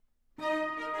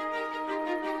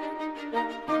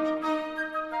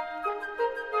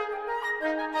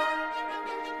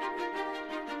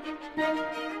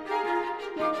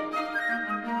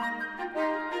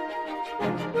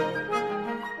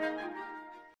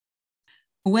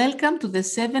Welcome to the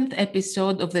 7th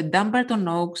episode of the Dumbarton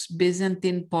Oaks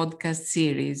Byzantine podcast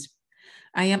series.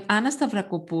 I am Anna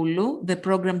Stavrakopoulou, the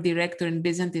Program Director in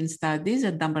Byzantine Studies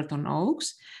at Dumbarton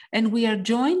Oaks, and we are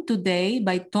joined today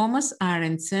by Thomas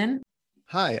Arendsen.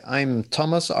 Hi, I'm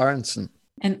Thomas Arendsen.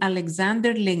 And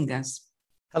Alexander Lingas.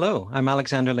 Hello, I'm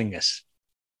Alexander Lingas.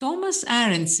 Thomas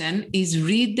Arendsen is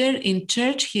reader in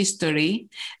church history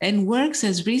and works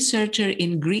as researcher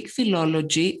in Greek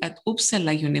philology at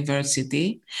Uppsala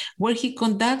University, where he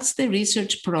conducts the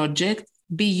research project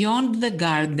Beyond the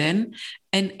Garden,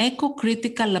 an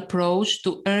eco-critical approach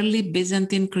to early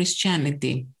Byzantine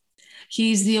Christianity.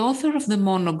 He is the author of the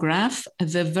monograph,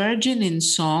 The Virgin in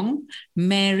Song,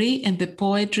 Mary and the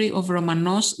Poetry of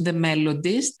Romanos the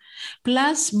Melodist,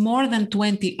 plus more than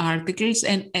 20 articles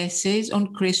and essays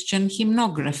on Christian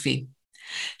hymnography.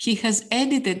 He has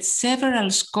edited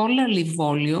several scholarly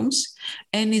volumes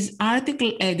and is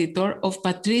article editor of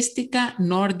Patristica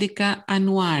Nordica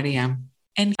Annuaria.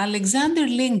 And Alexander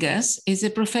Lingas is a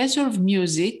professor of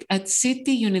music at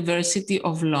City University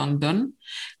of London,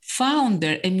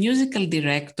 founder and musical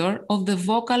director of the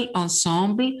vocal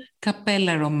ensemble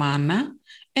Capella Romana,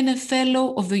 and a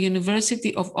fellow of the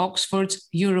University of Oxford's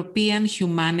European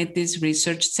Humanities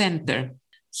Research Centre.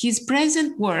 His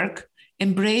present work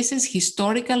embraces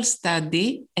historical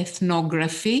study,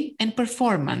 ethnography, and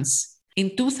performance.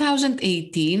 In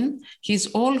 2018, His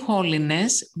All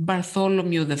Holiness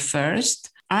Bartholomew I,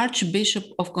 Archbishop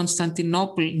of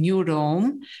Constantinople, New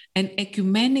Rome, and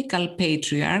Ecumenical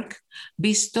Patriarch,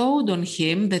 bestowed on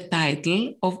him the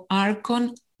title of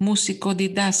Archon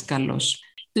Musikodidascalos.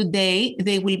 Today,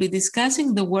 they will be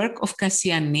discussing the work of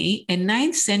Kassiani, a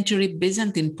 9th century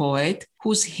Byzantine poet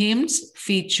whose hymns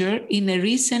feature in a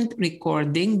recent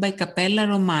recording by Capella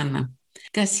Romana.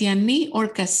 Kassiani or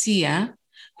Cassia,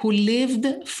 who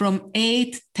lived from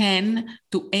 810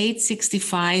 to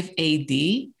 865 AD,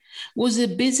 was a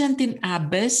Byzantine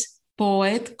abbess,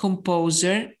 poet,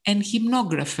 composer, and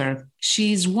hymnographer.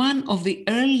 She is one of the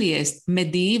earliest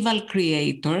medieval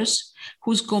creators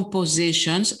whose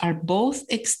compositions are both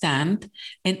extant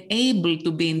and able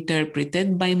to be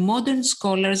interpreted by modern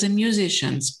scholars and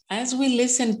musicians. As we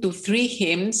listen to 3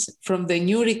 hymns from the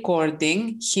new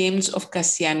recording, Hymns of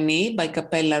Kassiani by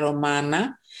Capella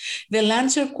Romana, they'll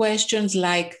answer questions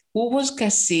like, who was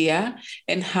Cassia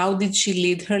and how did she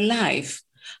lead her life?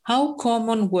 How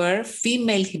common were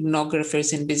female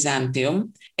hymnographers in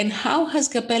Byzantium? And how has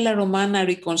Capella Romana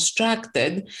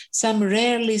reconstructed some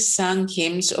rarely sung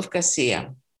hymns of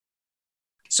Cassia?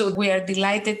 So we are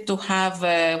delighted to have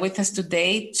with us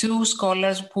today 2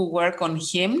 scholars who work on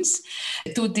hymns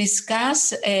to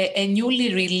discuss a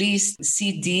newly released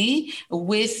CD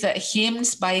with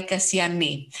hymns by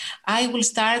Kassiani. I will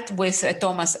start with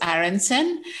Thomas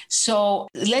Arendsen. So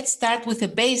let's start with a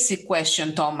basic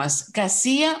question, Thomas.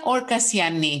 Cassia or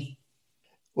Kassiani?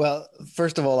 Well,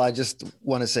 first of all, I just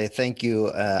want to say thank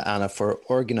you, Anna, for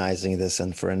organizing this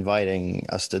and for inviting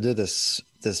us to do this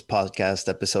podcast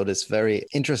episode. It's very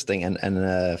interesting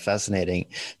and fascinating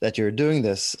that you're doing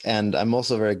this. And I'm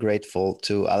also very grateful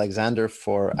to Alexander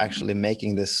for actually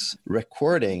making this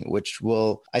recording, which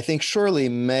will, I think, surely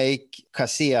make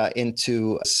Cassia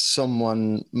into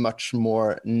someone much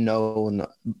more known,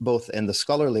 both in the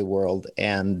scholarly world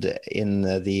and in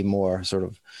the more sort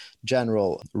of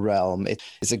general realm.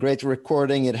 It's a great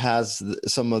recording. It has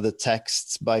some of the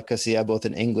texts by Cassia, both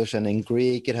in English and in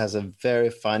Greek. It has a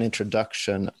very fine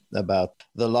introduction about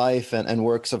the life and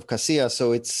works of Cassia.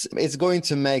 So it's going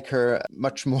to make her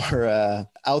much more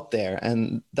out there,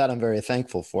 and that I'm very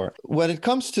thankful for. When it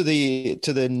comes to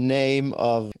the name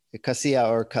of Cassia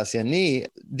or Kassiani,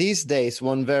 these days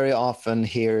one very often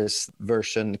hears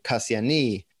version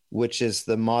Kassiani, which is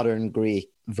the modern Greek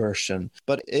version.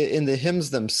 But in the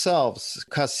hymns themselves,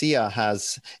 Cassia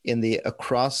has in the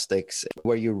acrostics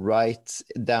where you write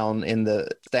down in the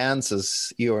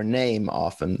stanzas your name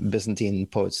often. Byzantine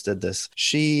poets did this.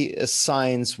 She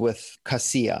signs with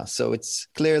Cassia. So it's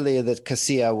clearly that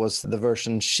Cassia was the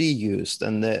version she used.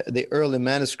 And the early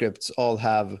manuscripts all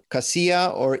have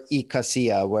Cassia or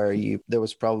Cassia, where there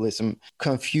was probably some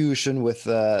confusion with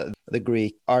the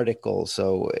Greek article.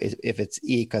 So if it's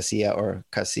Cassia or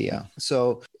Cassia.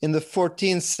 So in the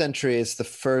 14th century is the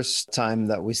first time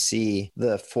that we see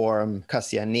the form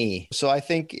Kassiani. So I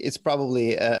think it's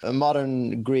probably a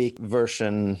modern Greek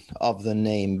version of the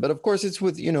name. But of course, it's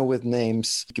with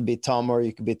names. You could be Tom, or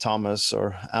you could be Thomas,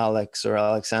 or Alex, or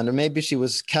Alexander. Maybe she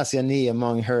was Kassiani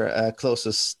among her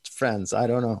closest friends. I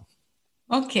don't know.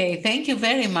 Okay, thank you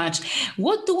very much.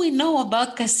 What do we know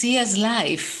about Cassia's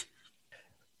life?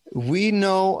 We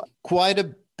know quite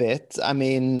a bit. I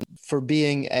mean, for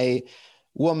being a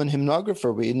woman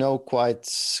hymnographer we know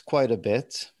quite a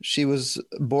bit. She was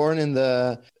born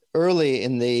early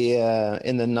in the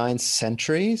 9th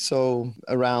century, so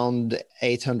around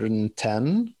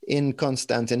 810 in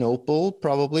Constantinople,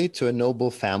 probably, to a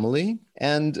noble family.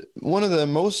 And one of the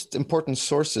most important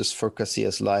sources for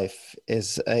Cassia's life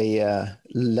is a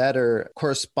letter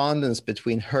correspondence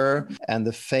between her and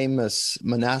the famous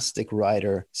monastic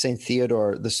writer Saint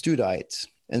Theodore the Studite.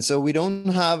 And so we don't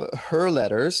have her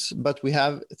letters, but we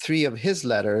have 3 of his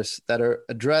letters that are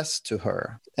addressed to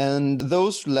her. And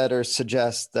those letters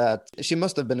suggest that she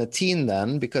must have been a teen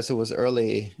then, because it was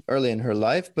early in her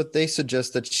life, but they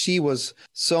suggest that she was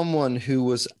someone who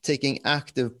was taking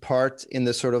active part in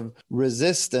the sort of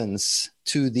resistance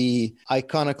to the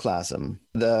iconoclasm,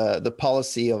 the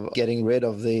policy of getting rid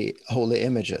of the holy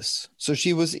images. So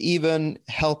she was even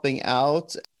helping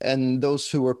out, and those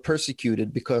who were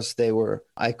persecuted because they were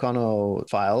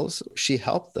iconophiles, she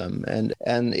helped them. And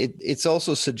it's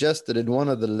also suggested in one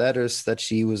of the letters that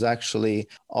she was actually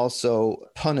also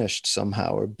punished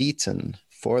somehow or beaten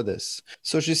for this.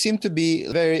 So she seemed to be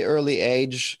very early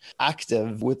age,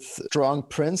 active with strong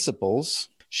principles.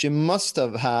 She must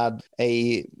have had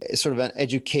a sort of an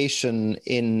education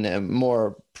in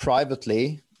more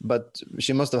privately, but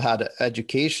she must have had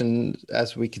education,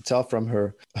 as we could tell from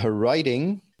her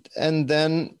writing. And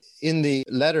then in the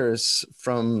letters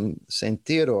from St.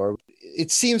 Theodore,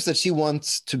 it seems that she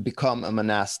wants to become a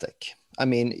monastic. I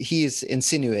mean, he is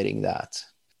insinuating that.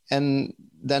 And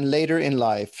then later in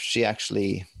life, she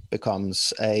actually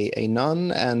becomes a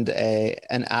nun and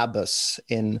an abbess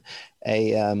in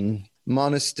a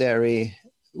monastery,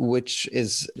 which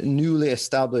is a newly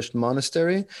established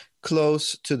monastery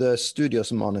close to the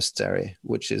Studios monastery,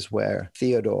 which is where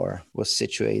Theodore was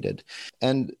situated.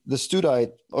 And the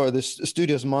Studite, or the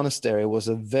Studios monastery, was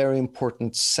a very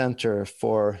important center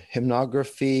for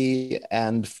hymnography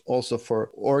and also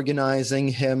for organizing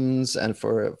hymns and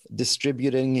for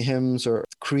distributing hymns or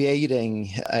creating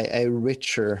a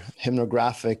richer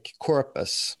hymnographic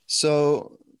corpus.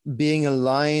 So being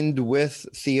aligned with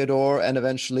Theodore and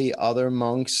eventually other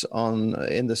monks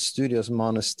in the Studios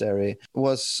monastery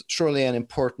was surely an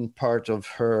important part of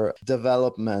her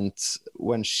development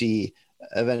when she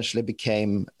eventually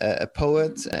became a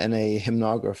poet and a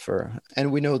hymnographer.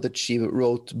 And we know that she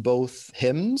wrote both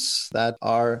hymns that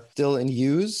are still in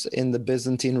use in the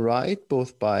Byzantine Rite,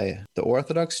 both by the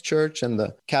Orthodox Church and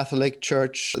the Catholic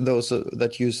Church, those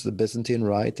that use the Byzantine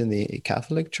Rite in the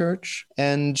Catholic Church.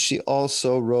 And she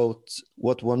also wrote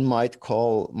what one might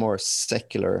call more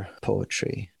secular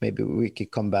poetry. Maybe we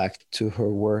could come back to her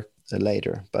work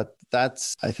later, but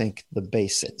that's, I think, the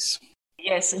basics.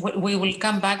 Yes, we will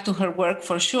come back to her work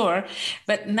for sure.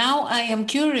 But now I am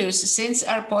curious, since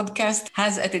our podcast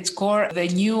has at its core the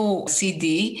new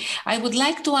CD, I would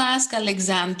like to ask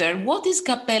Alexander, what is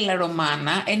Cappella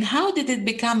Romana and how did it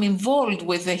become involved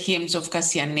with the hymns of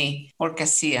Cassiani or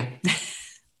Cassia?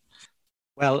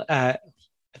 Well,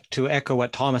 to echo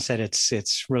what Thomas said,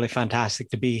 it's really fantastic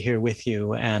to be here with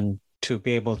you and to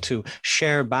be able to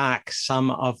share back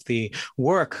some of the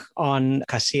work on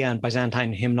Cassia and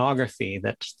Byzantine hymnography,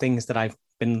 that's things that I've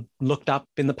been looked up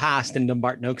in the past in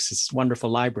Dumbarton Oaks'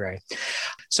 wonderful library.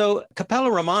 So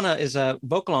Cappella Romana is a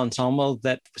vocal ensemble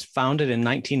that was founded in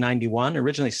 1991,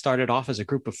 originally started off as a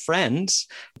group of friends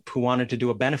who wanted to do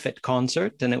a benefit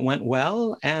concert, and it went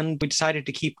well, and we decided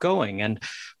to keep going. And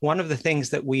one of the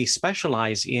things that we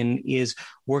specialize in is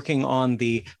working on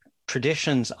the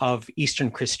traditions of Eastern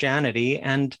Christianity,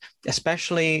 and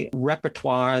especially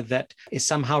repertoire that is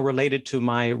somehow related to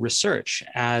my research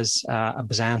as a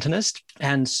Byzantinist.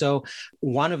 And so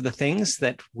one of the things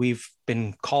that we've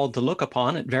been called to look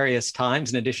upon at various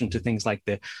times, in addition to things like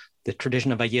the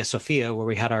tradition of Hagia Sophia, where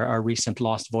we had our recent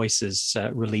Lost Voices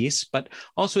release, but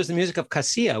also is the music of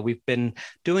Cassia. We've been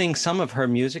doing some of her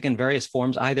music in various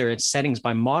forms, either in settings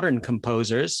by modern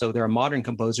composers. So there are modern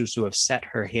composers who have set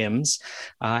her hymns,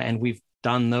 and we've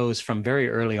done those from very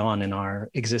early on in our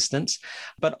existence,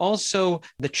 but also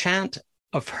the chant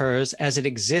of hers as it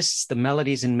exists, the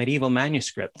melodies in medieval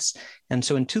manuscripts. And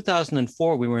so in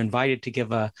 2004, we were invited to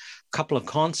give a couple of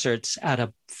concerts at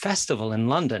a festival in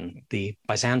London, the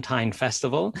Byzantine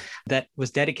Festival, that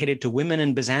was dedicated to women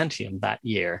in Byzantium that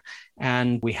year.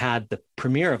 And we had the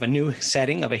premiere of a new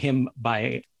setting of a hymn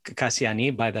by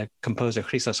Cassiani, by the composer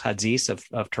Christos Hadzis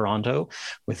of Toronto,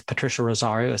 with Patricia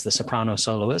Rosario as the soprano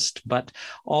soloist, but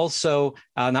also,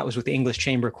 and that was with the English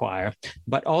Chamber Choir,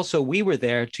 but also we were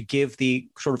there to give the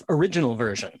sort of original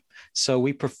version. So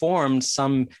we performed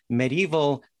some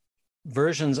medieval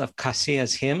versions of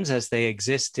Kassia's hymns as they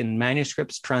exist in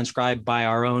manuscripts transcribed by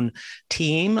our own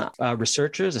team,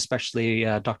 researchers, especially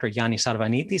Dr. Yannis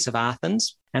Arvanitis of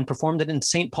Athens, and performed it in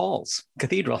St. Paul's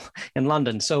Cathedral in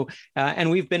London. So, and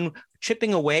we've been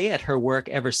chipping away at her work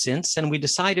ever since. And we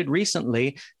decided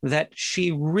recently that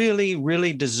she really,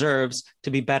 really deserves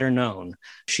to be better known.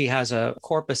 She has a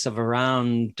corpus of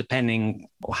around, depending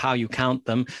how you count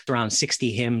them, around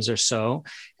 60 hymns or so.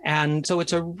 And so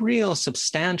it's a real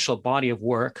substantial body of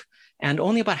work. And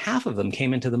only about half of them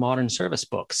came into the modern service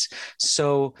books.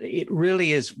 So it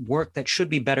really is work that should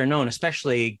be better known,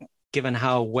 especially given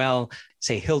how well,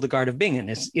 say, Hildegard of Bingen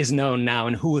is known now,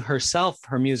 and who herself,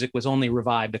 her music was only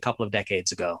revived a couple of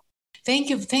decades ago. Thank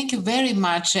you very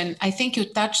much. And I think you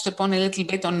touched upon a little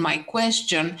bit on my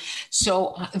question.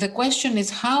 So the question is,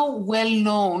 how well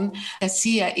known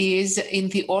Kassia is in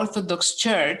the Orthodox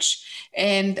Church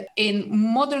and in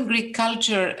modern Greek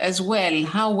culture as well?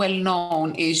 How well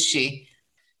known is she?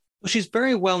 Well, she's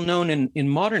very well known in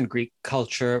modern Greek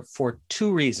culture for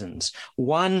two reasons.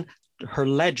 One, her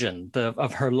legend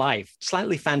of her life,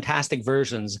 slightly fantastic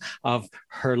versions of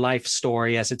her life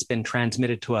story as it's been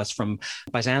transmitted to us from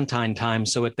Byzantine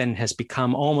times. So it then has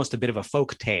become almost a bit of a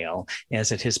folk tale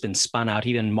as it has been spun out.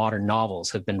 Even modern novels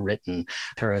have been written,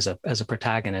 her as a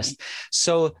protagonist.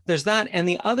 So there's that. And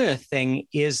the other thing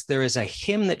is there is a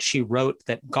hymn that she wrote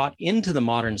that got into the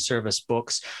modern service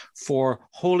books for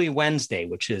Holy Wednesday,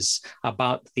 which is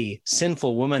about the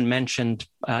sinful woman mentioned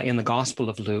in the Gospel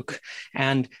of Luke.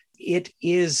 And it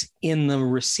is in the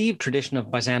received tradition of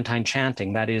Byzantine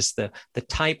chanting. That is the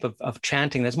type of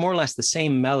chanting that's more or less the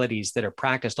same melodies that are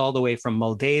practiced all the way from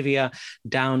Moldavia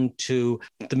down to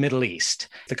the Middle East,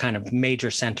 the kind of major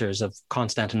centers of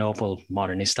Constantinople,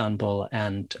 modern Istanbul,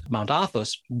 and Mount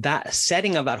Athos. That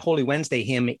setting of that Holy Wednesday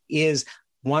hymn is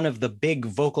one of the big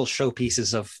vocal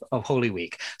showpieces of Holy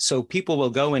Week. So people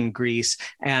will go in Greece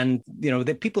and,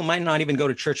 the people might not even go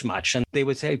to church much. And they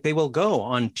would say they will go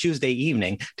on Tuesday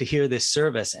evening to hear this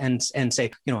service and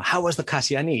say, how was the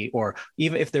Kassiani? Or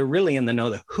even if they're really in the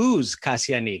know, who's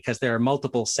Kassiani? Because there are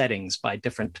multiple settings by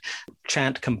different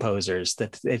chant composers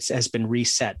that it has been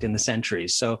reset in the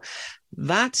centuries. So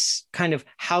that's kind of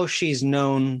how she's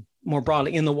known more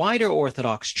broadly. In the wider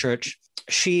Orthodox Church,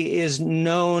 she is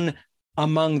known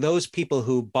among those people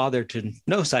who bother to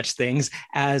know such things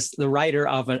as the writer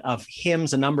of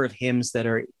hymns, a number of hymns that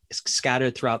are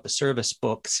scattered throughout the service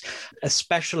books,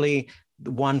 especially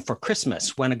the one for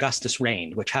Christmas, When Augustus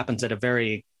Reigned, which happens at a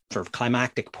very sort of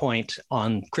climactic point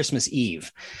on Christmas Eve.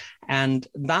 And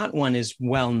that one is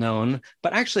well known,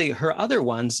 but actually her other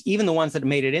ones, even the ones that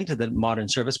made it into the modern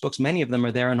service books, many of them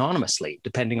are there anonymously,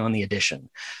 depending on the edition.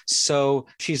 So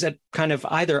she's a kind of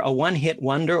either a one-hit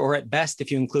wonder, or at best,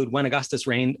 if you include When Augustus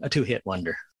Reigned, a two-hit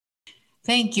wonder.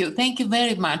 Thank you. Thank you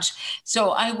very much.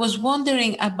 So I was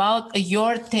wondering about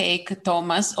your take,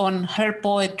 Thomas, on her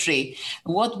poetry.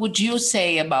 What would you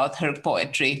say about her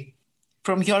poetry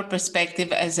from your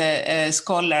perspective as a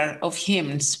scholar of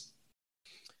hymns?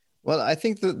 Well, I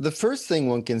think the first thing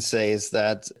one can say is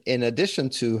that in addition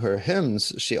to her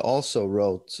hymns, she also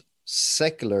wrote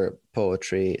secular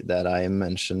poetry that I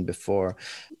mentioned before,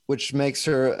 which makes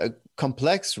her a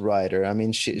complex writer. I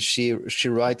mean, she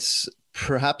writes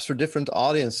perhaps for different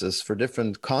audiences, for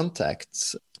different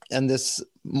contexts. And this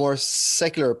more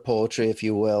secular poetry, if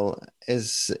you will,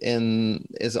 is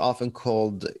often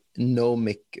called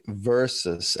gnomic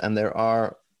verses. And there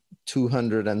are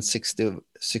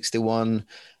 261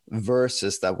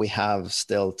 verses that we have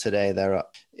still today. There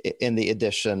in the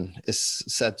edition is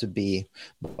said to be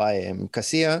by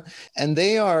Kassia, and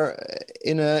they are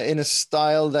in a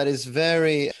style that is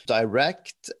very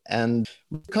direct and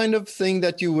kind of thing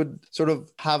that you would sort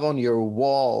of have on your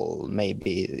wall.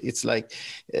 Maybe it's like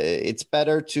it's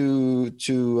better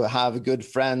to have good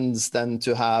friends than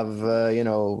to have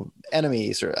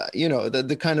enemies, or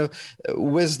the kind of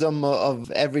wisdom of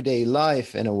everyday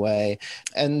life in a way.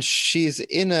 And she's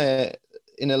in a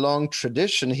long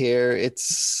tradition here.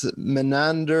 It's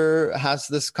Menander has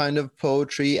this kind of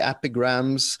poetry,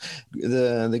 epigrams,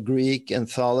 the Greek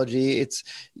anthology. It's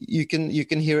you can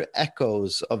hear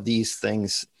echoes of these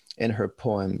things in her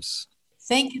poems.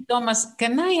 Thank you, Thomas.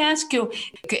 Can I ask you,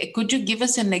 could you give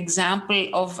us an example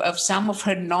of some of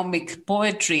her gnomic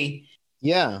poetry?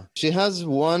 Yeah, she has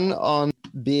one on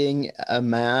being a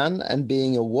man and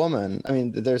being a woman. I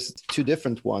mean, there's two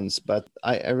different ones, but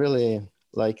I really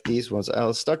like these ones.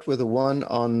 I'll start with the one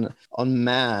on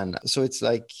man. So it's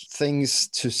like things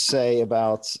to say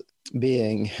about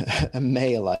being a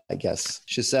male, I guess.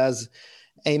 She says,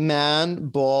 a man,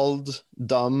 bald,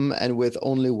 dumb, and with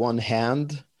only one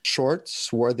hand, short,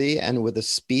 swarthy, and with a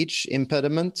speech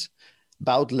impediment,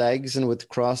 bout legs and with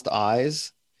crossed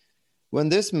eyes. When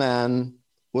this man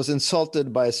was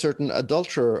insulted by a certain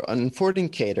adulterer and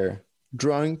fornicator,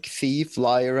 drunk, thief,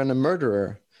 liar, and a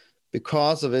murderer,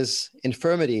 because of his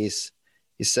infirmities,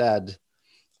 he said,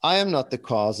 I am not the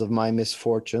cause of my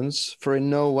misfortunes, for in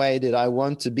no way did I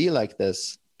want to be like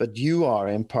this, but you are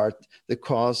in part the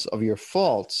cause of your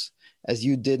faults, as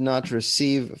you did not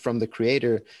receive from the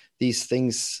Creator these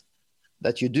things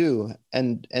that you do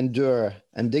and endure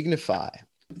and dignify.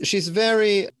 She's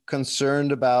very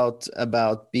concerned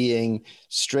about being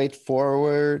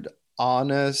straightforward,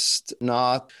 honest,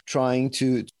 not trying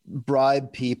to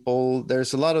bribe people.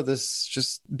 There's a lot of this,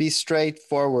 just be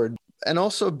straightforward. And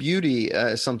also beauty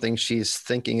is something she's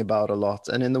thinking about a lot.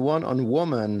 And in the one on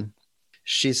woman,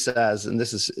 she says, and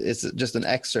it's just an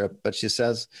excerpt, but she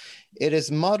says, it is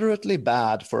moderately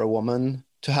bad for a woman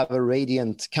to have a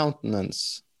radiant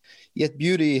countenance. Yet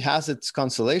beauty has its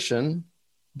consolation.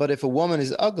 But if a woman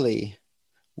is ugly,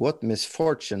 what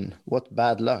misfortune, what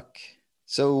bad luck.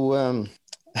 So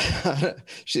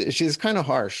she's kind of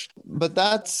harsh, but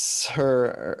that's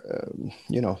her,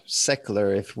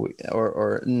 secular,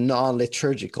 or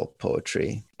non-liturgical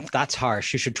poetry. That's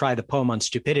harsh. You should try the poem on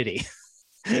stupidity.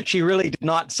 She really did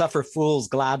not suffer fools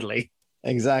gladly.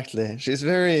 Exactly. She's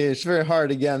very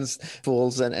hard against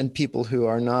fools and people who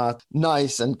are not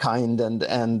nice and kind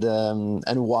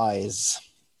and wise.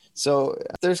 So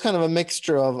there's kind of a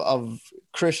mixture of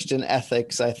Christian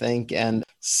ethics, I think, and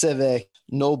civic,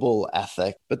 noble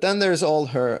ethic. But then there's all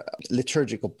her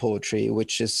liturgical poetry,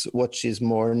 which is what she's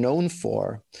more known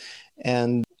for.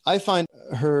 And I find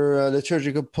her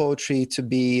liturgical poetry to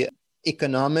be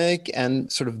economic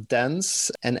and sort of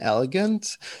dense and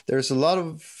elegant. There's a lot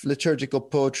of liturgical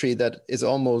poetry that is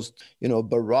almost,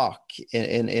 baroque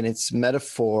in its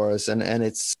metaphors and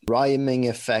its rhyming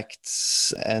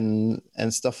effects and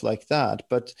stuff like that.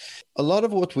 But a lot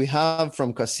of what we have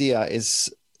from Cassia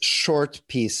is short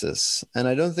pieces, and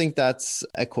I don't think that's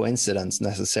a coincidence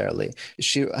necessarily.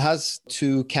 She has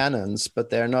 2 canons,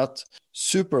 but they're not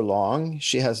super long.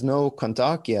 She has no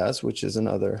kontakias, which is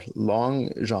another long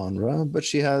genre, but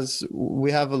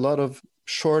we have a lot of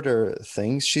shorter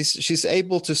things. She's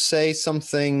able to say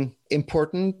something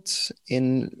important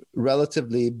in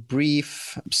relatively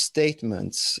brief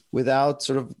statements without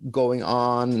sort of going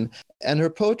on. And her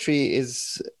poetry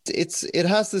it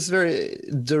has this very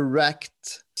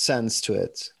direct sense to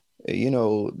it.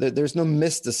 There's no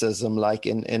mysticism like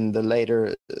in the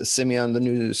later Simeon the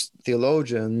New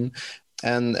Theologian,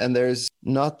 and there's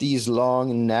not these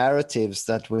long narratives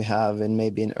that we have in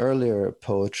maybe in earlier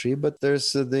poetry, but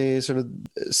there's the sort of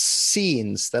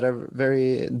scenes that are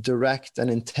very direct and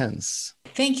intense.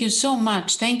 Thank you so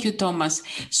much. Thank you, Thomas.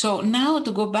 So now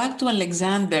to go back to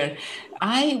Alexander,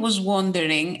 I was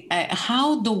wondering,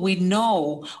 how do we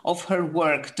know of her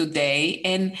work today,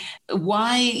 and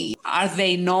why are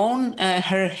they known,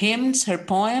 her hymns, her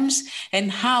poems,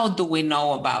 and how do we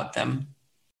know about them?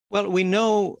 Well, we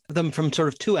know them from sort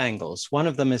of 2 angles. One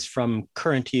of them is from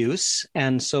current use.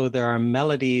 And so there are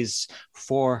melodies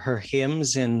for her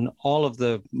hymns in all of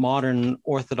the modern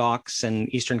Orthodox and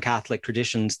Eastern Catholic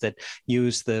traditions that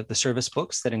use the service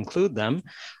books that include them.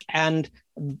 And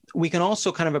we can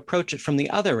also kind of approach it from the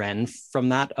other end, from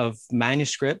that of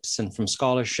manuscripts and from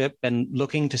scholarship, and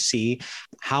looking to see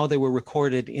how they were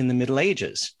recorded in the Middle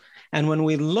Ages. And when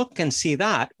we look and see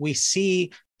that, we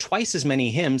see twice as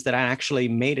many hymns that actually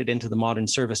made it into the modern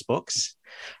service books.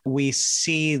 We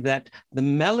see that the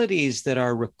melodies that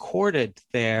are recorded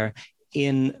there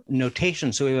in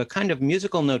notation, so we have a kind of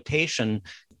musical notation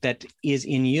that is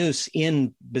in use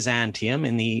in Byzantium,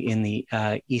 in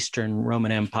the Eastern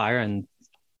Roman Empire and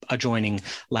adjoining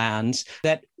lands,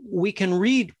 that we can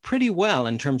read pretty well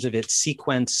in terms of its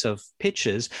sequence of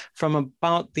pitches from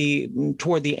about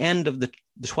toward the end of the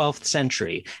 12th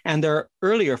century. And there are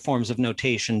earlier forms of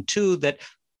notation too that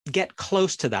get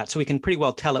close to that. So we can pretty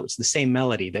well tell it was the same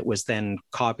melody that was then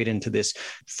copied into this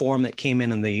form that came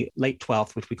in the late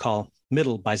 12th, which we call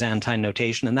Middle Byzantine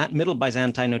notation. And that Middle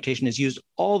Byzantine notation is used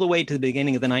all the way to the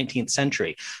beginning of the 19th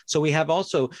century. So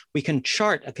we can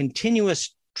chart a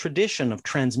continuous tradition of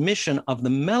transmission of the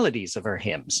melodies of her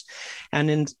hymns. And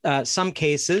in some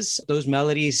cases, those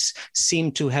melodies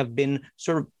seem to have been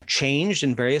sort of changed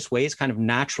in various ways, kind of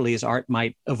naturally as art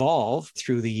might evolve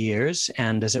through the years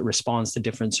and as it responds to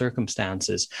different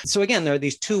circumstances. So again, there are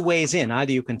these 2 ways in.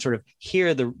 Either you can sort of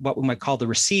hear what we might call the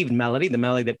received melody, the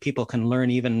melody that people can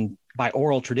learn even by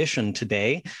oral tradition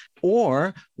today,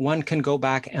 or one can go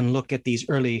back and look at these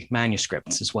early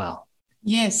manuscripts as well.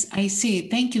 Yes, I see.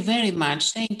 Thank you very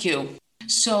much. Thank you.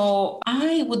 So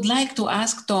I would like to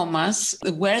ask Thomas,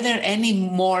 were there any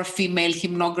more female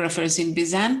hymnographers in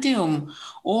Byzantium,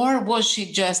 or was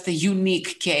she just a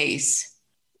unique case?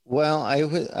 Well,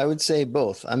 I would say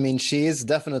both. I mean, she is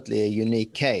definitely a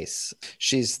unique case.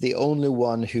 She's the only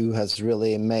one who has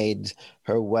really made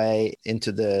her way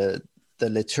into the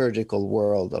liturgical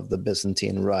world of the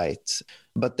Byzantine Rite.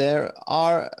 But there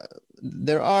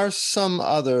are some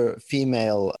other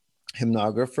female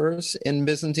hymnographers in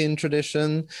Byzantine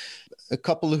tradition, a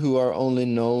couple who are only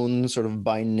known sort of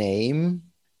by name.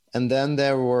 And then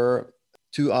there were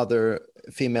two other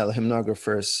female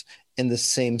hymnographers in the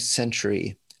same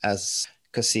century as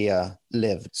Cassia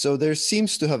lived. So there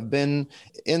seems to have been,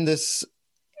 in this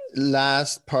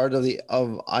last part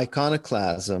of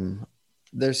iconoclasm,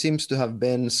 there seems to have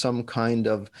been some kind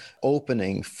of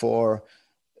opening for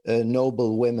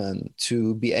noble women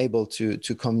to be able to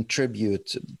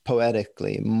contribute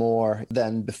poetically more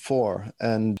than before.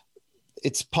 And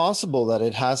it's possible that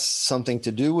it has something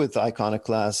to do with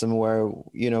iconoclasm, where,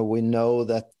 we know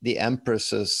that the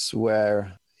empresses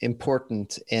were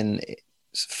important in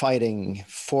fighting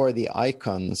for the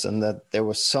icons, and that there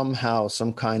was somehow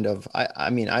some kind of, I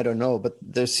mean, I don't know, but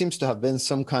there seems to have been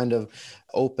some kind of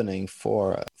opening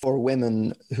for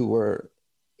women who were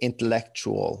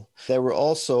intellectual. There were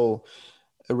also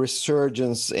a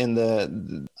resurgence in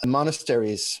the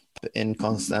monasteries in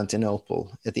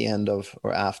Constantinople at the end of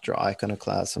or after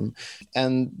iconoclasm.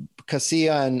 And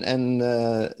Cassia and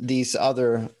these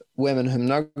other women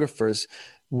hymnographers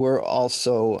were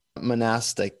also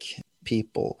monastic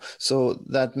people. So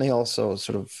that may also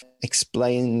sort of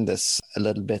explain this a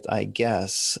little bit, I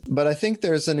guess. But I think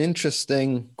there's an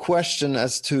interesting question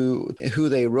as to who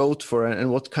they wrote for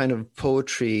and what kind of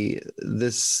poetry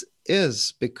this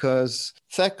is, because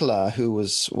Thecla, who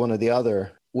was one of the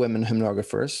other women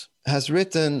hymnographers, has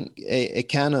written a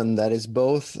canon that is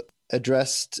both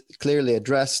clearly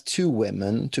addressed to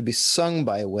women, to be sung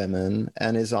by women,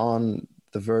 and is on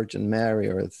the Virgin Mary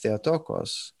or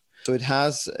Theotokos. So it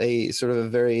has a sort of a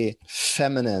very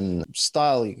feminine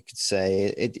style, you could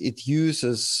say. It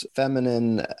uses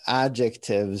feminine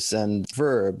adjectives and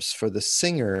verbs for the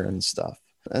singer and stuff.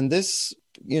 And this,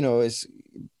 is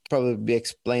probably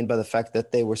explained by the fact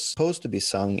that they were supposed to be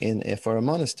sung for a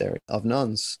monastery of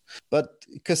nuns. But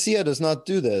Cassia does not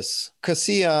do this.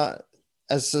 Cassia,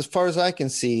 as far as I can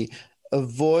see,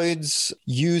 avoids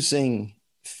using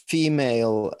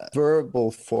female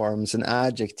verbal forms and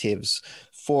adjectives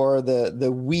for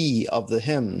the we of the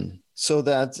hymn, so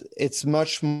that it's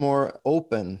much more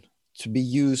open to be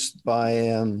used by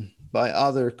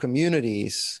other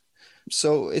communities.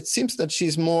 So it seems that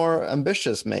she's more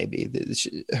ambitious, maybe.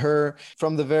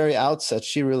 From the very outset,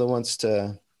 she really wants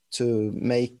to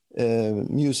make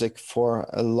music for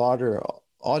a larger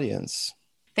audience.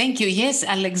 Thank you. Yes,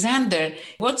 Alexander,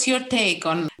 what's your take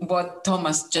on what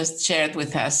Thomas just shared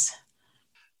with us?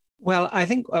 Well, I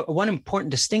think one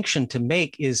important distinction to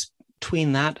make is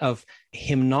between that of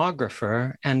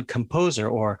hymnographer and composer,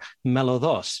 or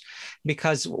melodos,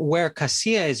 because where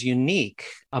Cassia is unique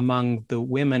among the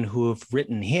women who have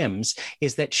written hymns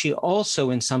is that she also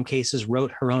in some cases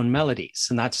wrote her own melodies.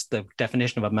 And that's the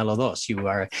definition of a melodos. You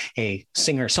are a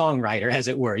singer-songwriter, as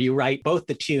it were. You write both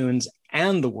the tunes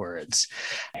and the words.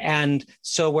 And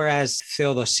so whereas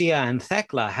Theodosia and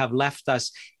Thecla have left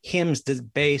us hymns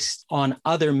based on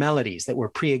other melodies that were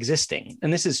pre-existing.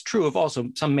 And this is true of also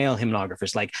some male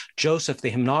hymnographers, like Joseph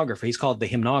the hymnographer. He's called the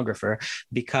hymnographer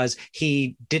because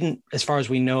he didn't, as far as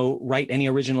we know, write any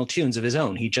original tunes of his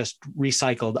own. He just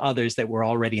recycled others that were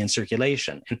already in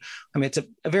circulation. And I mean, it's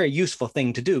a very useful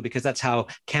thing to do, because that's how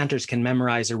cantors can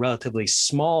memorize a relatively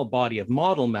small body of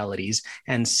model melodies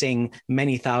and sing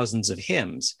many thousands of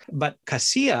hymns. But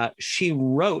Cassia, she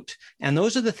wrote, and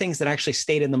those are the things that actually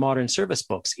stayed in the modern service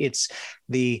books. It's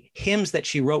the hymns that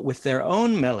she wrote with their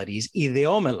own melodies,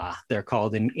 ideomela, they're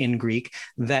called in Greek,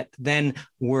 that then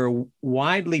were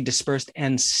widely dispersed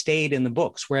and stayed in the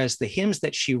books. Whereas the hymns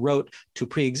that she wrote to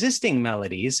pre-existing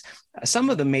melodies, some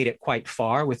of them made it quite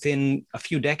far within a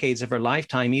few decades of her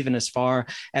lifetime, even as far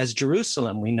as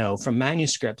Jerusalem, we know from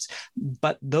manuscripts.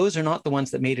 But those are not the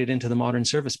ones that made it into the modern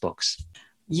service books.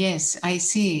 Yes, I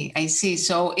see.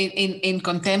 So in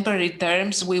contemporary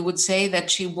terms, we would say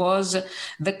that she was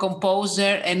the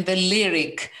composer and the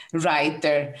lyric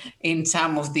writer in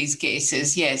some of these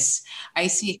cases. Yes, I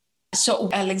see. So,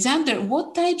 Alexander,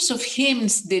 what types of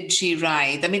hymns did she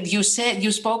write? I mean, you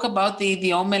spoke about the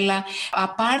Omela.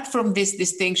 Apart from this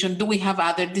distinction, do we have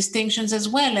other distinctions as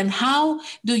well? And how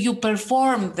do you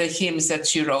perform the hymns that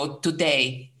she wrote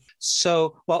today?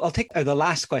 So, well, I'll take the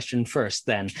last question first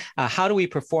then. How do we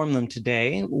perform them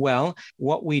today? Well,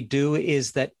 what we do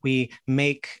is that we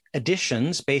make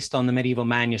additions based on the medieval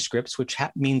manuscripts, which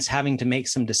means having to make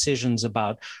some decisions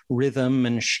about rhythm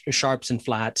and sharps and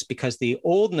flats, because the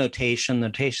old notation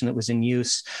that was in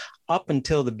use up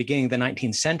until the beginning of the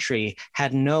 19th century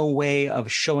had no way of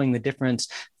showing the difference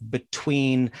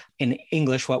between, in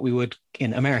English, what we would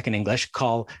in American English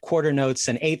call quarter notes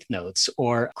and eighth notes,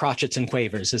 or crotchets and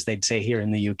quavers, as they'd say here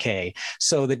in the UK.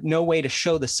 So that no way to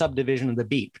show the subdivision of the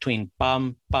beat between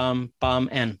bum, bum, bum,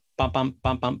 and bum, bum,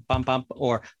 bum, bum, bum, bum,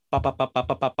 or bum, bum, bum, bum,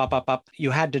 bum, bum, bum, bum.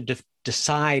 You had to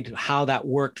decide how that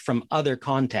worked from other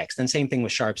contexts. And same thing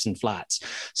with sharps and flats.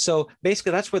 So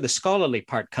basically, that's where the scholarly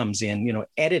part comes in,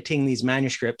 editing these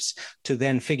manuscripts to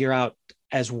then figure out,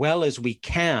 as well as we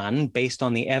can, based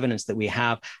on the evidence that we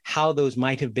have, how those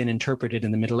might have been interpreted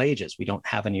in the Middle Ages. We don't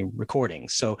have any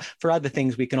recordings. So for other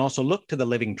things, we can also look to the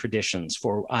living traditions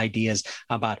for ideas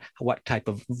about what type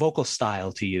of vocal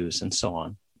style to use and so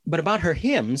on. But about her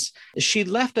hymns, she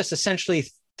left us essentially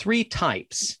three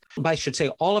types. I should say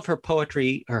all of her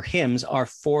poetry, her hymns, are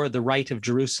for the Rite of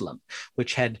Jerusalem,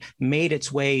 which had made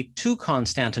its way to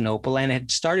Constantinople and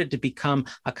had started to become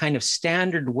a kind of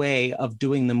standard way of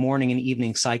doing the morning and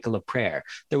evening cycle of prayer.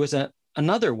 There was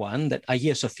another one that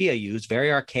Hagia Sophia used,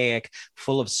 very archaic,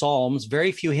 full of psalms,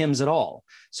 very few hymns at all.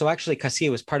 So actually,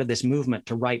 Cassia was part of this movement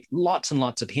to write lots and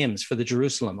lots of hymns for the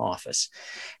Jerusalem office.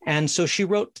 And so she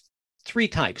wrote three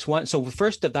types. So the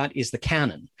first of that is the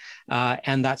canon,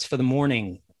 and that's for the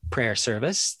morning prayer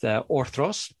service, the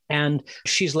orthros. And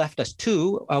she's left us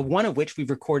two, one of which we've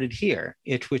recorded here,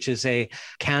 which is a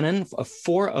canon of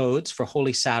 4 odes for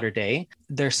Holy Saturday.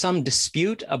 There's some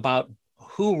dispute about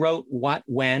who wrote what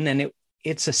when, and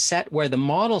it's a set where the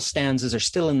model stanzas are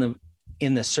still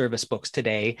in the service books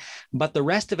today, but the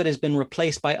rest of it has been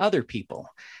replaced by other people.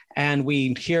 And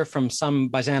we hear from some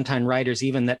Byzantine writers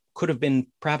even that could have been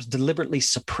perhaps deliberately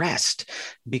suppressed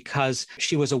because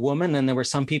she was a woman, and there were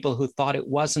some people who thought it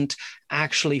wasn't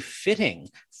actually fitting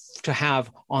to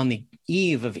have on the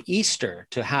eve of Easter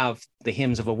to have the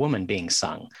hymns of a woman being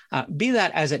sung. Be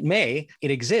that as it may,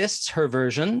 it exists, her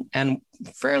version, and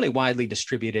fairly widely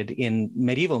distributed in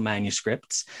medieval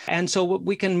manuscripts. And so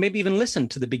we can maybe even listen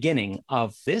to the beginning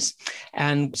of this.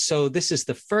 And so this is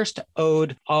the first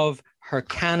ode of her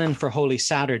canon for Holy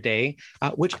Saturday,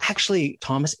 which actually,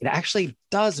 Thomas, it actually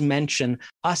does mention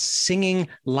us singing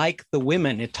like the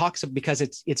women. It talks because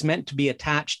it's meant to be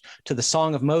attached to the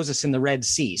Song of Moses in the Red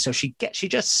Sea. So she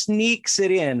just sneaks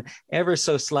it in ever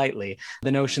so slightly,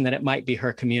 the notion that it might be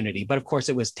her community. But of course,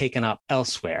 it was taken up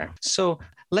elsewhere. So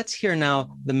let's hear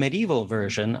now the medieval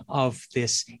version of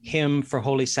this hymn for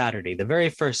Holy Saturday, the very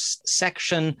first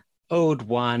section, Ode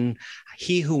 1,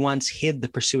 He Who Once Hid the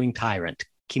Pursuing Tyrant.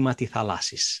 Kimati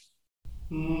thalasis.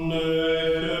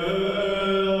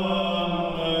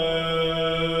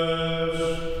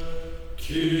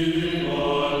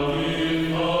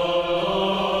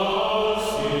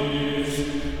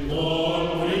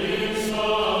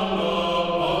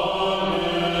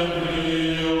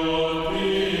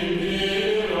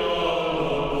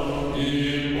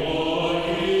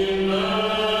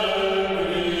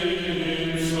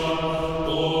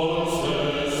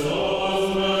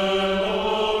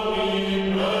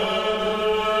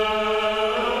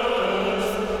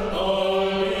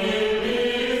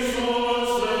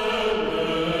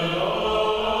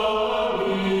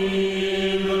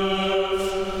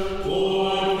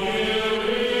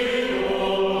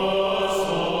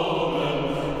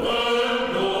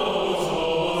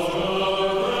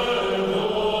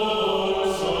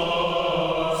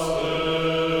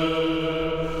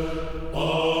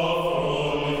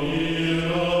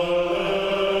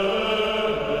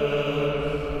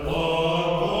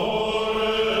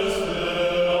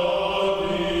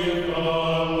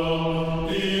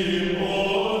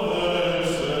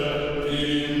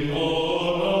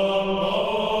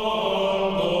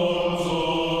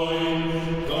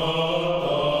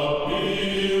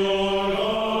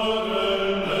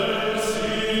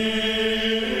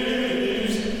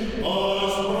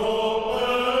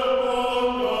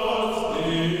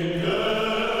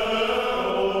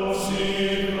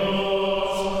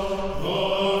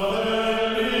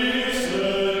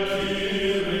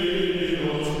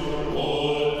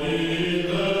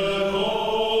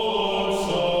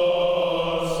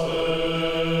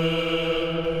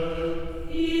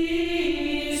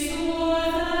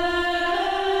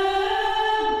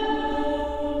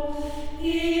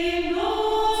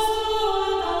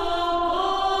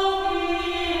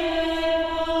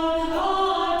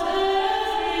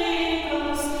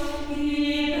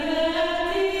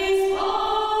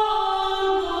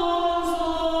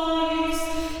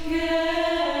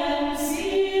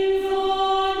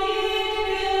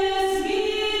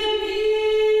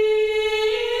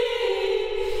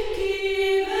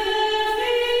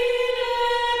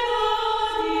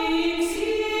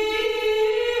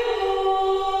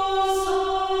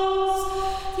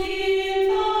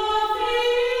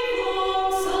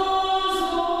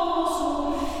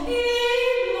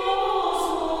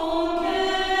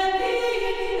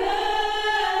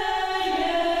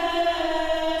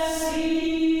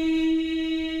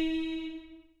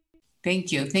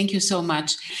 Thank you. Thank you so much.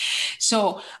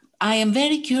 So I am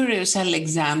very curious,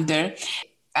 Alexander.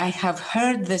 I have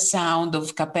heard the sound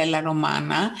of Cappella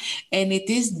Romana, and it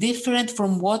is different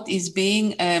from what is being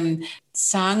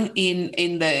sung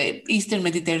in the Eastern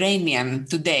Mediterranean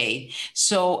today.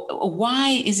 So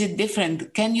why is it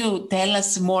different? Can you tell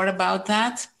us more about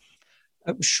that?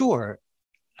 Sure.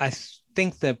 I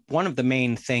think that one of the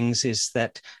main things is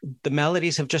that the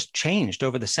melodies have just changed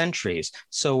over the centuries.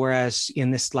 So whereas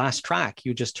in this last track,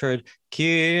 you just heard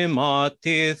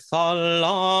Kimati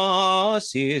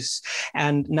thalasis,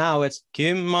 and now it's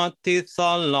Kimati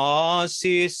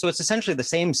thalasis. So it's essentially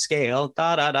the same scale,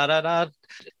 da da da da da,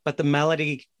 but the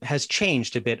melody has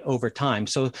changed a bit over time.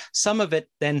 So some of it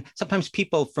then, sometimes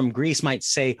people from Greece might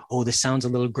say, oh, this sounds a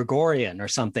little Gregorian or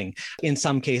something in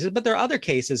some cases, but there are other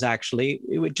cases actually,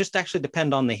 it would just actually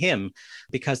depend on the hymn,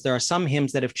 because there are some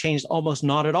hymns that have changed almost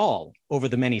not at all over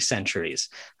the many centuries.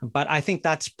 But I think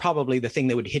that's probably the thing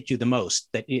that would hit you the most,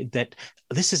 that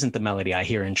this isn't the melody I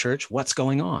hear in church. What's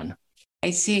going on?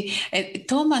 I see.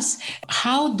 Thomas,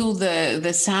 how do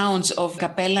the sounds of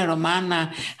Cappella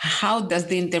Romana, how does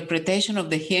the interpretation of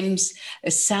the hymns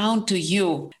sound to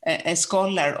you, a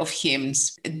scholar of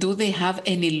hymns? Do they have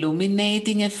an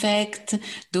illuminating effect?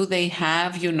 Do they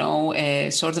have,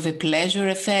 a sort of a pleasure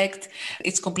effect?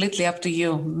 It's completely up to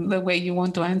you, the way you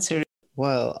want to answer it.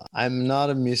 Well, I'm not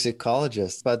a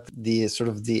musicologist, but the sort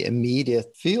of the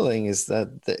immediate feeling is that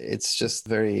it's just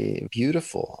very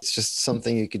beautiful. It's just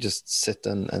something you could just sit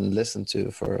and listen to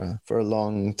for a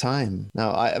long time.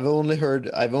 Now, I've only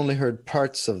heard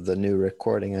parts of the new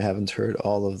recording. I haven't heard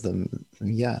all of them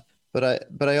yet. But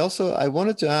I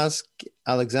wanted to ask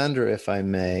Alexander, if I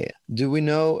may, do we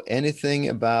know anything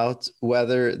about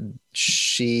whether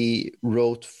she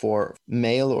wrote for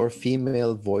male or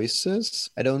female voices?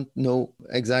 I don't know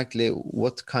exactly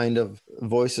what kind of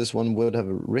voices one would have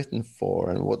written for,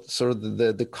 and what sort of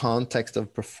the context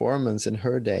of performance in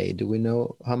her day.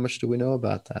 How much do we know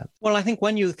about that? Well, I think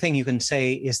one thing you can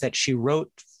say is that she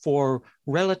wrote for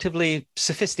relatively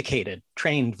sophisticated,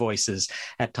 trained voices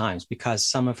at times, because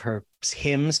some of her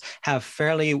hymns have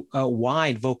fairly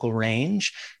wide vocal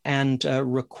range and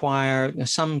require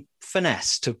some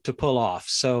finesse to pull off.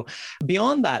 So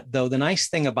beyond that, though, the nice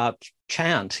thing about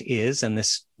chant is, and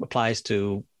this applies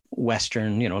to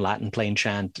Western, Latin plain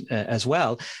chant as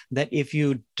well, that if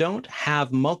you don't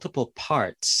have multiple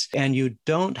parts and you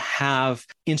don't have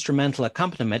instrumental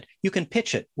accompaniment, you can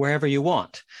pitch it wherever you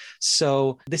want.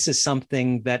 So this is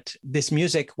something that this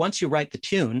music, once you write the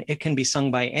tune, it can be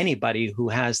sung by anybody who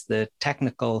has the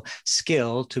technical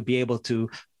skill to be able to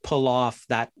pull off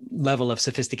that level of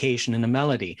sophistication in a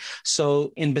melody.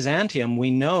 So in Byzantium,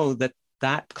 we know that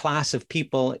class of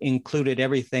people included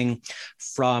everything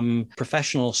from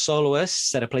professional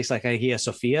soloists at a place like Hagia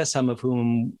Sophia, some of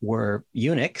whom were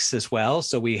eunuchs as well.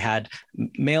 So we had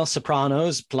male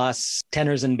sopranos plus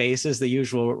tenors and basses, the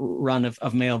usual run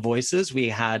of male voices. We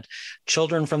had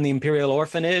children from the imperial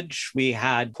orphanage. We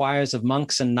had choirs of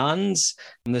monks and nuns.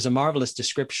 And there's a marvelous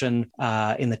description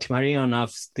in the Timarion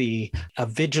of the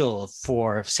vigil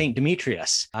for Saint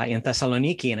Demetrius in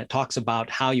Thessaloniki, and it talks about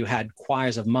how you had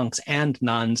choirs of monks and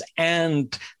nuns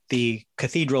and the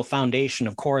cathedral foundation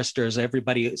of choristers.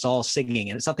 Everybody is all singing,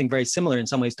 and it's something very similar in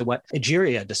some ways to what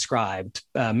Egeria described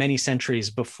many centuries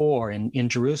before in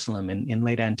Jerusalem in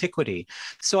late antiquity.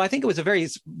 So I think it was a very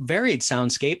varied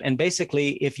soundscape, and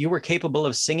basically if you were capable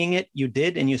of singing it, you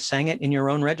did, and you sang it in your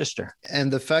own register.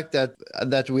 And the fact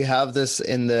that we have this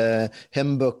in the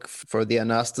hymn book for the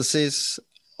Anastasis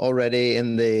already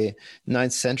in the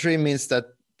 9th century means that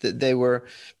they were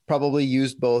probably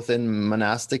used both in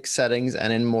monastic settings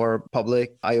and in more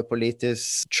public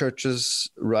Iopolitis churches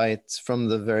right from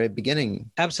the very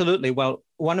beginning. Absolutely. Well,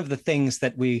 one of the things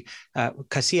that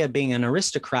Cassia being an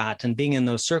aristocrat and being in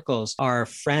those circles, our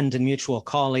friend and mutual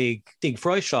colleague, Stig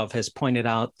Freuschov, has pointed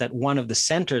out that one of the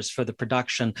centers for the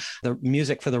production, the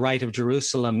music for the Rite of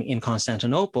Jerusalem in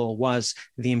Constantinople, was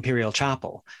the Imperial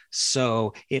Chapel.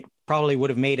 So it probably would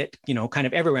have made it, kind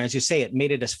of everywhere. As you say, it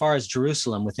made it as far as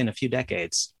Jerusalem within a few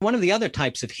decades. One of the other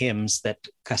types of hymns that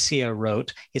Cassia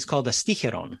wrote is called a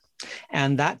sticheron,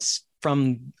 and that's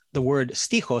from the word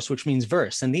stichos, which means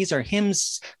verse. And these are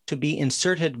hymns to be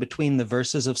inserted between the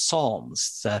verses of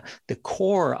psalms. The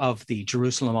core of the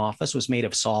Jerusalem office was made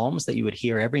of psalms that you would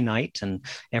hear every night and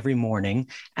every morning,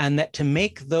 and that to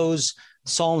make those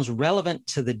psalms relevant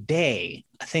to the day,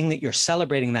 a thing that you're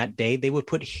celebrating that day, they would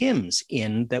put hymns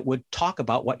in that would talk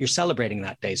about what you're celebrating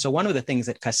that day. So one of the things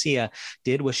that Cassia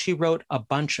did was she wrote a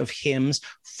bunch of hymns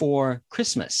for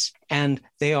Christmas, and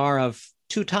they are of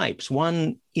two types.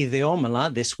 One,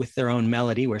 Ideomela, this with their own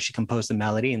melody, where she composed the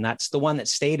melody, and that's the one that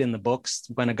stayed in the books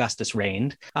when Augustus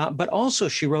reigned. But also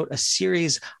she wrote a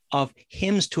series of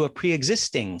hymns to a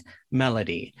pre-existing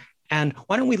melody. And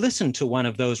why don't we listen to one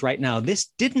of those right now? This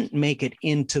didn't make it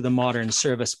into the modern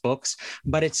service books,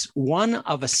 but it's one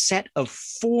of a set of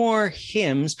 4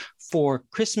 hymns for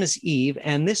Christmas Eve.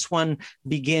 And this one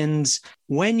begins,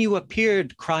 "When you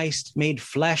appeared, Christ, made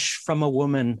flesh from a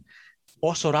woman,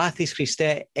 os orathis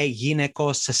Christe e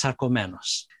gynekos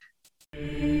sarkomenos."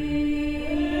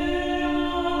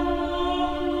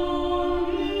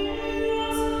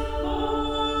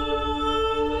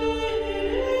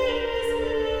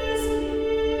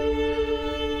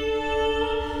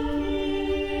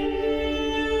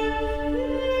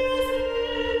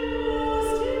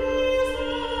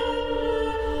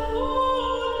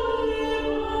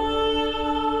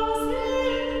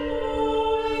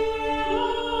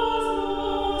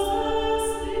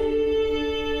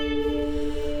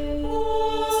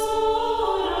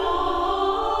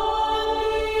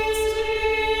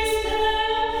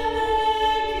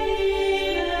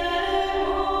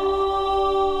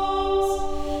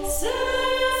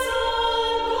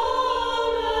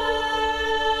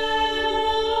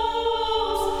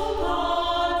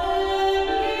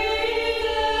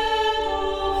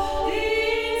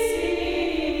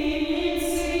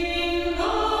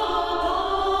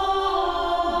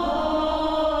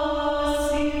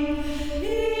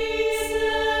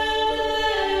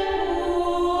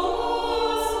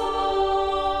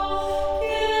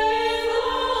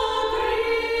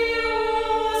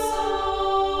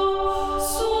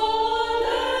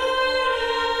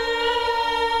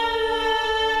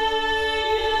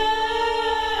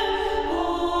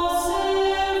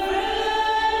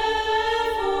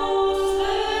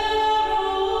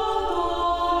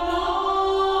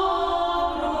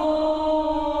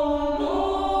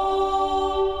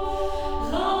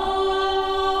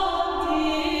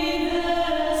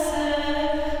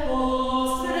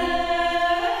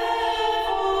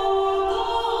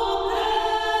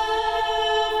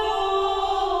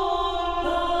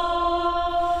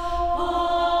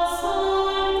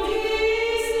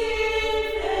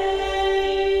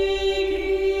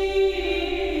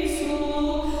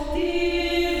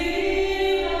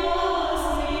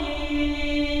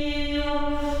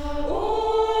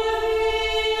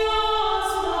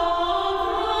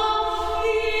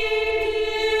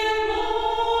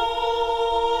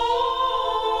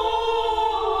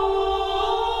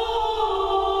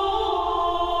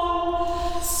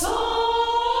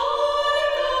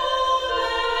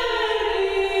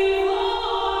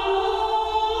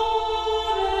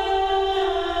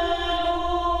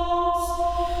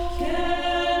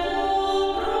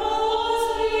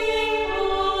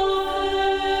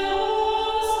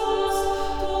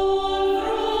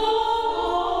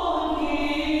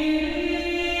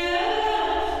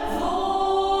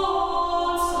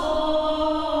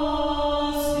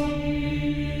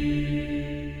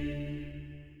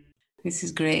 This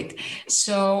is great.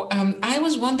 So I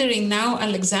was wondering now,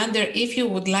 Alexander, if you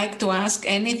would like to ask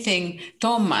anything,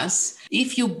 Thomas,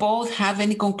 if you both have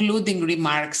any concluding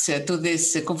remarks to this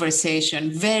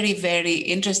conversation. Very, very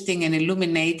interesting and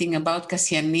illuminating about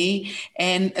Kassiani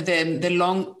and the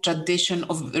long tradition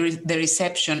of the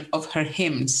reception of her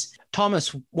hymns.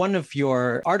 Thomas, one of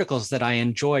your articles that I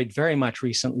enjoyed very much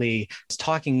recently is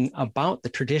talking about the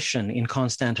tradition in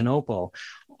Constantinople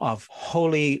of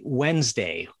Holy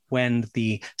Wednesday, when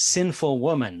the sinful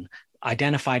woman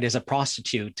identified as a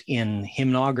prostitute in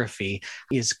hymnography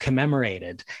is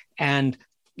commemorated. And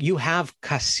you have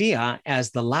Cassia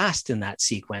as the last in that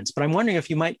sequence, but I'm wondering if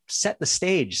you might set the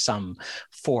stage some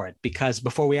for it, because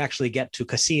before we actually get to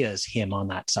Cassia's hymn on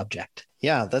that subject.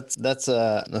 Yeah, that's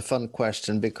a fun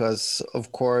question, because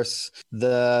of course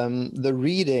the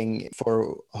reading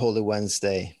for Holy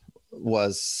Wednesday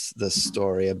was the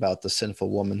story about the sinful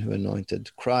woman who anointed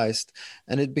Christ,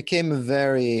 and it became a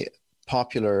very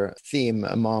popular theme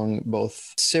among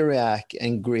both Syriac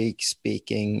and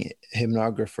Greek-speaking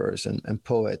hymnographers and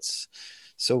poets.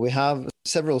 So we have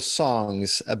several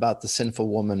songs about the sinful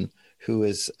woman who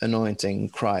is anointing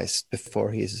Christ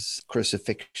before his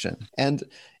crucifixion. And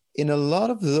in a lot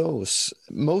of those,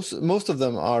 most of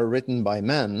them are written by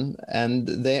men, and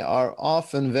they are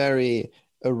often very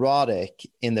erotic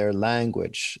in their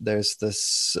language. There's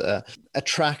this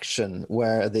attraction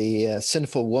where the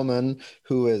sinful woman,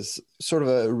 who is sort of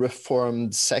a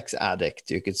reformed sex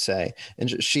addict, you could say,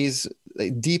 and she's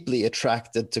deeply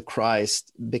attracted to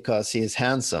Christ because he is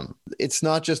handsome. It's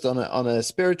not just on a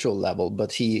spiritual level,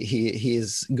 but he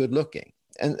is good looking,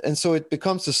 and so it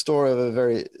becomes a story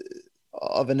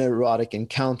of an erotic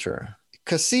encounter.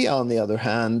 Cassia, on the other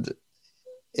hand,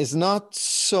 is not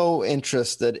so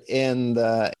interested in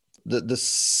the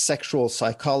sexual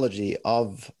psychology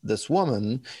of this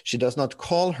woman. She does not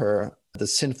call her the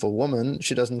sinful woman.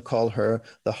 She doesn't call her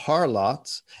the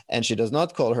harlot, and she does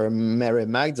not call her Mary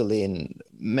Magdalene.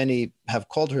 Many have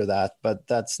called her that, but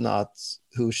that's not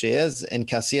who she is in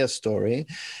Cassia's story.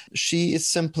 She is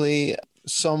simply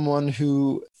someone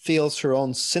who feels her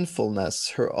own sinfulness,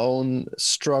 her own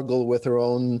struggle with her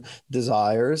own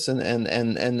desires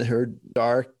and her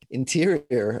dark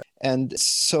interior. And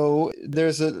so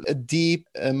there's a deep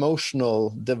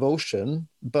emotional devotion,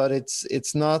 but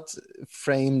it's not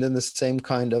framed in the same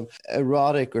kind of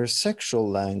erotic or sexual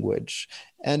language.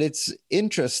 And it's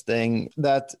interesting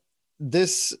that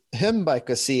this hymn by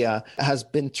Cassia has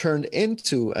been turned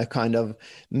into a kind of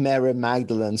Mary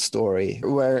Magdalene story,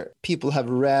 where people have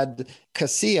read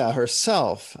Cassia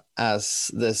herself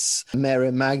as this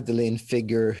Mary Magdalene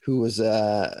figure who was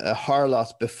a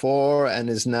harlot before and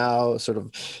is now sort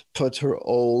of put her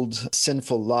old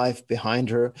sinful life behind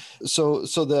her. So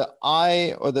the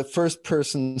I, or the first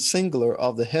person singular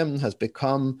of the hymn, has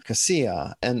become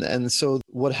Cassia. And so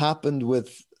what happened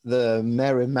with the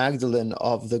Mary Magdalene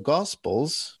of the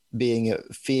Gospels, being a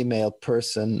female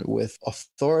person with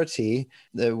authority,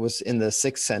 that was in the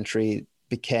 6th century,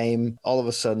 became all of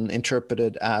a sudden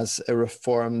interpreted as a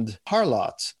reformed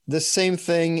harlot. The same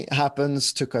thing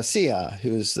happens to Cassia,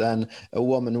 who's then a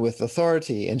woman with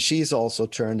authority, and she's also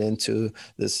turned into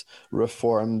this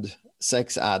reformed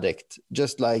sex addict,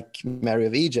 just like Mary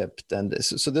of Egypt. And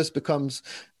so this becomes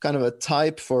kind of a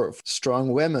type for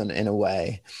strong women in a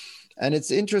way. And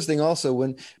it's interesting also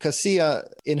when Cassia,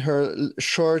 in her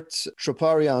short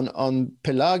troparion on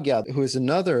Pelagia, who is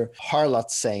another harlot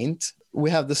saint,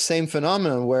 we have the same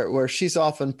phenomenon where she's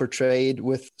often portrayed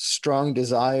with strong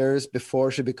desires before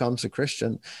she becomes a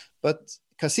Christian. But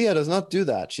Cassia does not do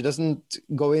that. She doesn't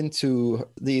go into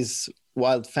these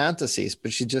wild fantasies,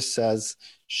 but she just says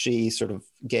she sort of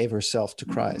gave herself to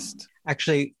Christ.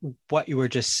 Actually, what you were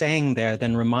just saying there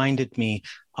then reminded me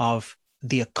of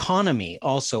the economy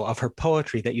also of her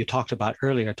poetry that you talked about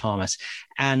earlier, Thomas.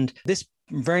 And this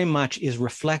very much is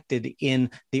reflected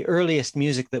in the earliest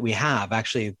music that we have,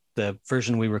 actually the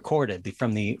version we recorded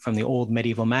from the old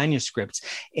medieval manuscripts,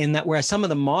 in that whereas some of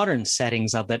the modern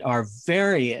settings of it are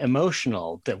very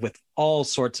emotional, with all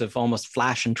sorts of almost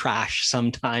flash and trash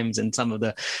sometimes in some of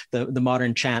the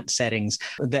modern chant settings,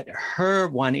 that her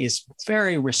one is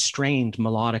very restrained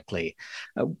melodically.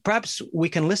 Perhaps we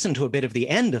can listen to a bit of the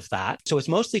end of that. So it's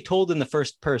mostly told in the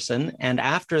first person, and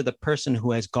after the person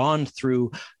who has gone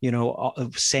through,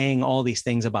 saying all these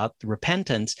things about the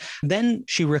repentance, then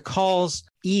she recalls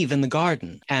Eve in the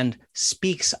garden and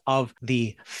speaks of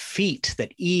the feet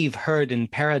that Eve heard in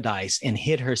paradise and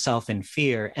hid herself in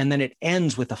fear. And then it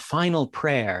ends with a final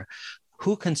prayer.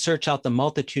 Who can search out the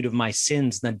multitude of my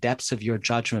sins in the depths of your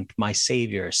judgment, my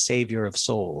Savior, Savior of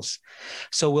souls?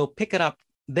 So we'll pick it up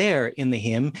there in the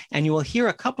hymn, and you will hear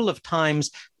a couple of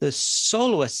times the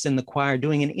soloists in the choir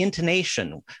doing an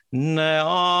intonation,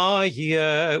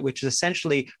 which is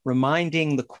essentially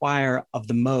reminding the choir of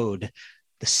the mode,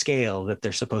 the scale that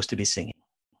they're supposed to be singing.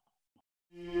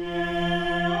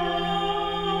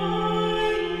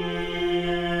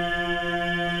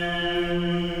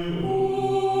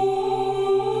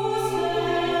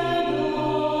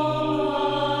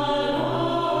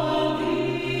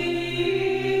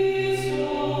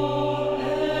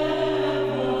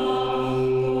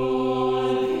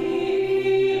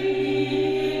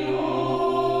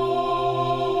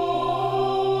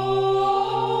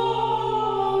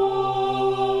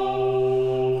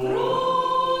 Grow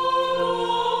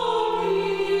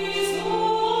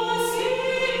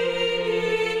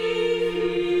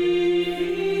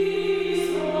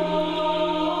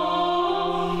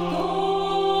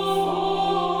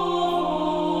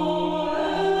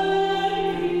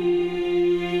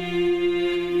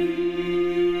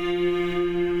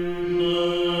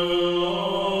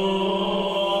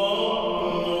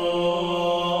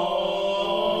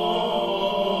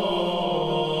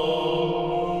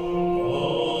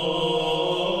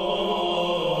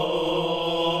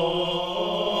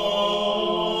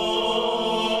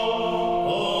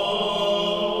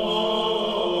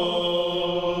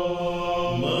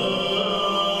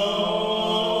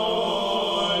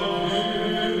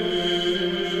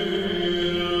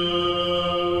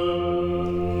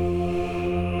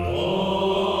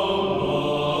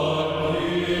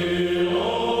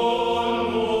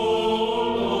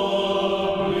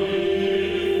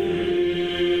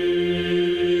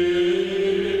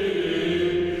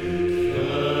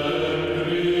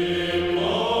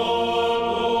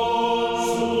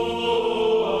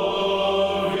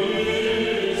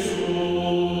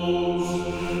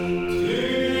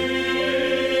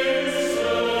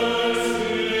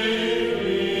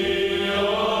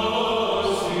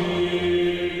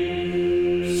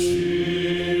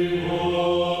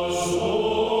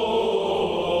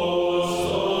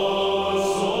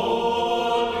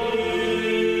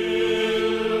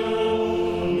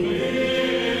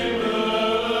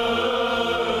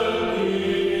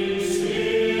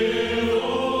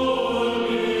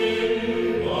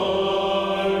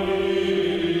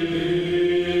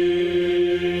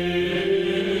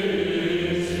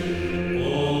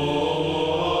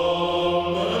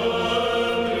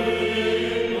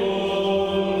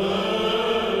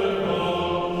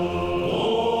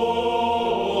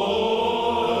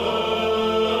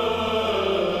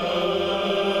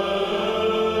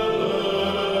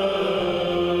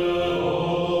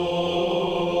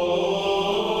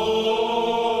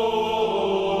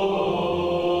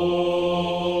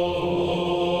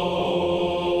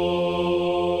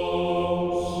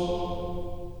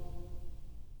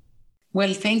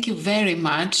Well, thank you very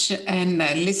much. And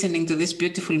listening to this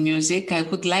beautiful music, I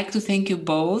would like to thank you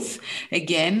both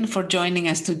again for joining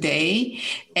us today.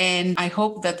 And I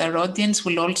hope that our audience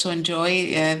will also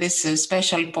enjoy this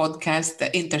special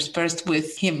podcast interspersed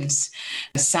with hymns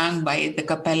sung by the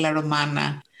Cappella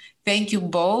Romana. Thank you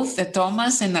both,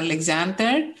 Thomas and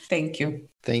Alexander. Thank you.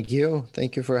 Thank you.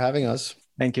 Thank you for having us.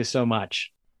 Thank you so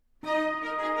much.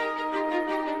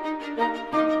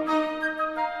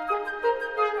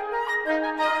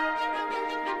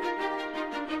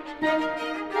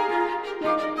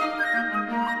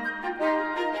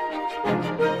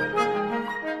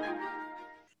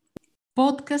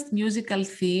 Podcast musical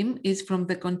theme is from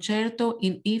the Concerto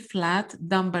in E-flat,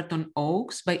 Dumbarton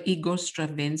Oaks by Igor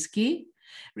Stravinsky,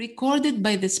 recorded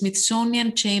by the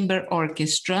Smithsonian Chamber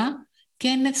Orchestra,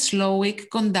 Kenneth Slowick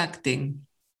conducting.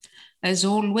 As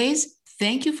always,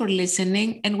 thank you for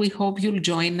listening, and we hope you'll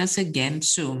join us again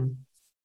soon.